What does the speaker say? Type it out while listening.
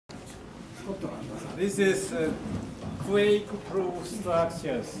This is quake-proof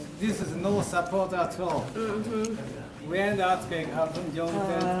structures. This is no support at all. When the earthquake happens,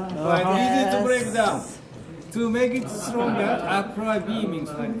 quite easy to break down. To make it stronger, apply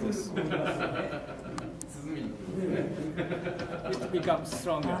beamings like this. It becomes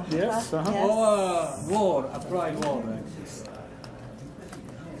stronger. Yes. Or wall, apply wall like this.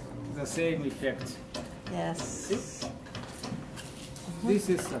 The same effect. Yes. This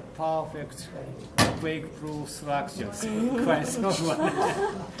is a perfect quake-proof structure. Quite strong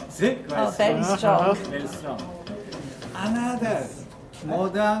one. See? Quite Very strong. Very strong. Another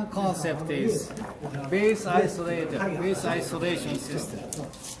modern concept is base isolation system.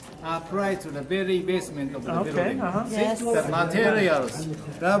 Applied to the very basement of the building. Yes. The materials,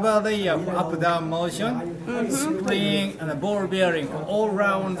 rubber layer, up-down motion, spring and ball bearing, all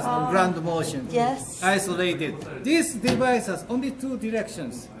round ground motion. Yes. Isolated. This device has only two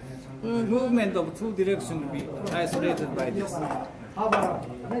directions. Movement of two directions will be isolated by this.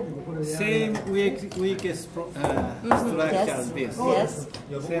 Same weakest structure as this. Yes.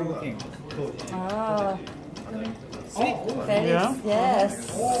 Same thing. Oh. See? Very, yes.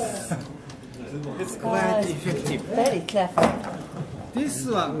 It's quite effective. Very clever. This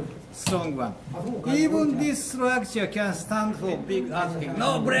one, strong one. Even this structure can stand for big earthquake.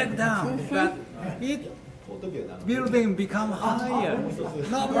 No breakdown, but it building become higher.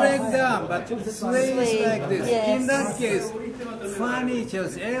 No breakdown, but sways like this. Yes. In that case, furniture,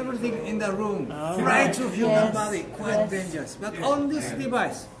 everything in the room, fly to human body, quite dangerous. But on this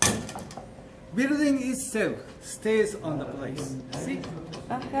device, building itself stays on the place. See?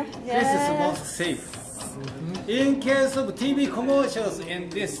 This is the most safe. In case of TV commercials in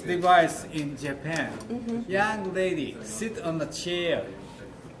this device in Japan, young lady sit on the chair,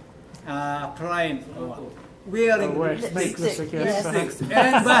 applying wearing lipsticks.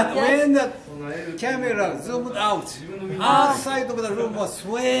 But when the camera zoomed out, outside of the room was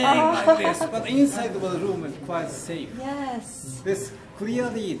swaying like this, but inside of the room is quite safe. Yes. This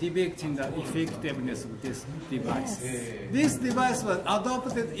clearly depicting the effectiveness of this device. This device was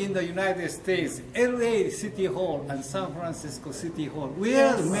adopted in the United States, LA City Hall and San Francisco City Hall,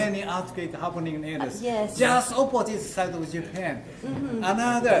 where many earthquakes happening in areas. Just opposite side of Japan.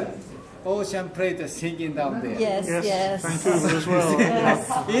 Another ocean plate is sinking down there. Yes, yes. Vancouver as well.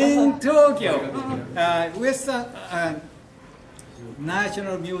 In Tokyo, Western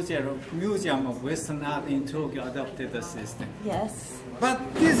National Museum of Western Art in Tokyo adopted the system. Yes. But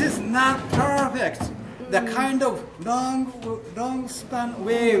this is not perfect. The kind of long span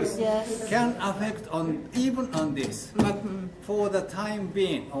waves can affect even on this. But for the time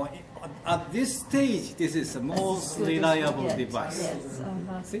being, or at this stage, this is the most reliable device. Yes.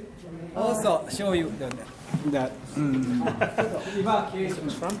 See? Also show you the evacuation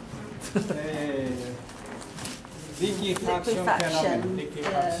from liquefaction phenomenon.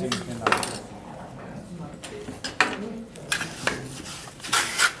 Liquefaction phenomenon.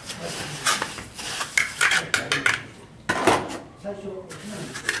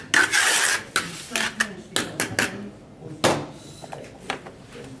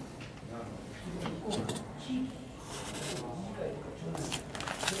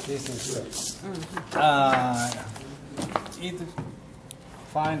 This is it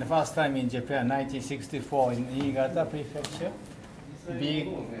find the first time in Japan, 1964 in Niigata Prefecture. Big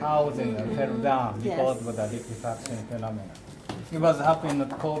housing fell down because of the liquefaction phenomenon. It was happening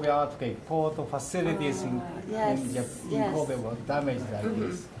at Kobe earthquake. Port facilities in Kobe were damaged like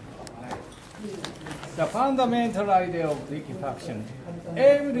this. The fundamental idea of liquefaction,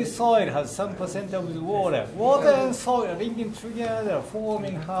 every soil has some percent of water. Water and soil linking together,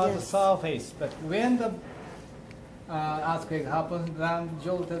 forming hard surface. But when the earthquake happens, land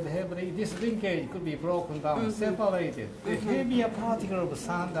jolted heavily, this linkage could be broken down, separated. The heavier particle of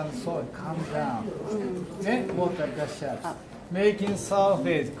sand and soil come down. Then water gushes up, making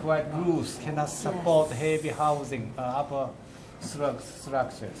surface quite loose, cannot support heavy housing, upper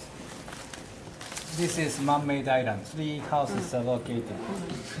structures. This is man-made island. 3 houses are located.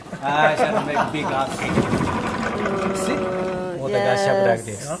 I shall make big earthquake. See? Water gush up like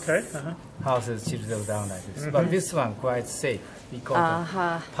this. Okay. Houses chisel down like this. But this one quite safe because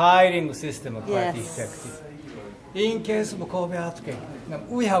the piling system is quite effective. In case of Kobe earthquake,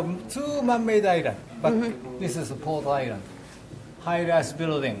 we have 2 man-made islands, but this is a port island. High-rise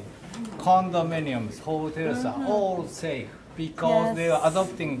building, condominiums, hotels are all safe because they are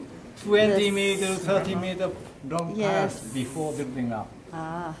adopting 20 meter, 30 meter long paths before building up.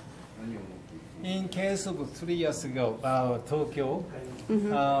 in case of 3 years ago, Tokyo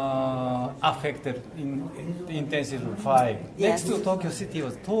affected in intensive fire. Yes. Next to Tokyo City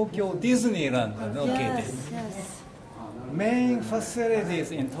was Tokyo Disneyland located. Yes, yes. Main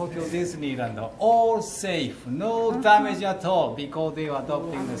facilities in Tokyo Disneyland are all safe, no damage at all because they are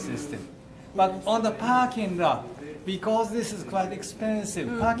adopting the system. But on the parking lot, because this is quite expensive,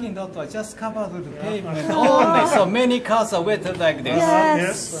 parking lot are just covered with pavement only, so many cars are wetted like this.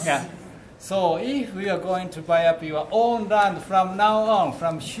 Yes. Yeah. So if we are going to buy up your own land from now on,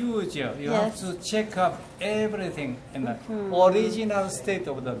 from future, you have to check up everything in the original state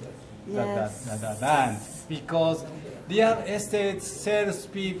of the land, because real estate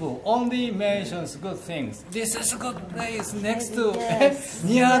salespeople only mentions good things. This is a good place next to,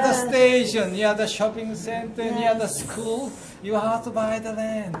 near the station, near the shopping center, near the school. You have to buy the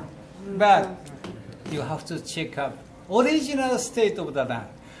land. But you have to check up original state of the land.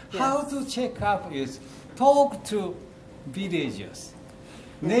 How to check up is talk to villagers,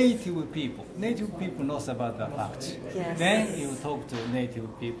 native people. Native people knows about the fact. Then you talk to native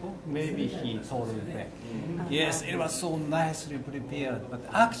people. Maybe he told them, yes, it was so nicely prepared, but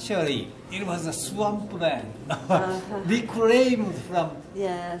actually it was a swampland, reclaimed from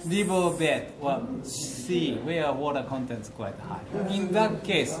riverbed or sea where water content is quite high. In that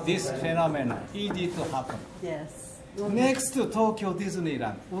case, this phenomenon easy to happen. Next to Tokyo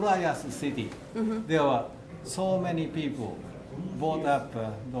Disneyland, Urayasu City, there were so many people bought up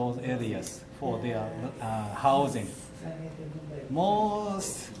those areas for their housing.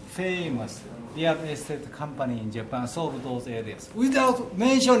 Most famous real estate company in Japan sold those areas without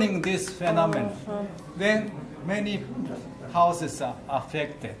mentioning this phenomenon. Then many houses are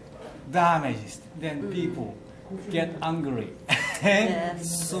affected, damaged. Then people get angry and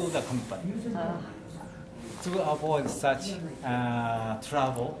sue the company. To avoid such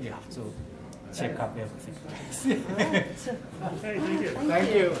trouble, you have to check up everything.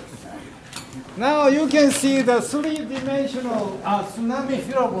 Thank you. Now you can see the three-dimensional tsunami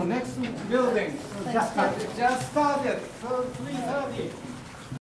film next building. Just started, 3:30.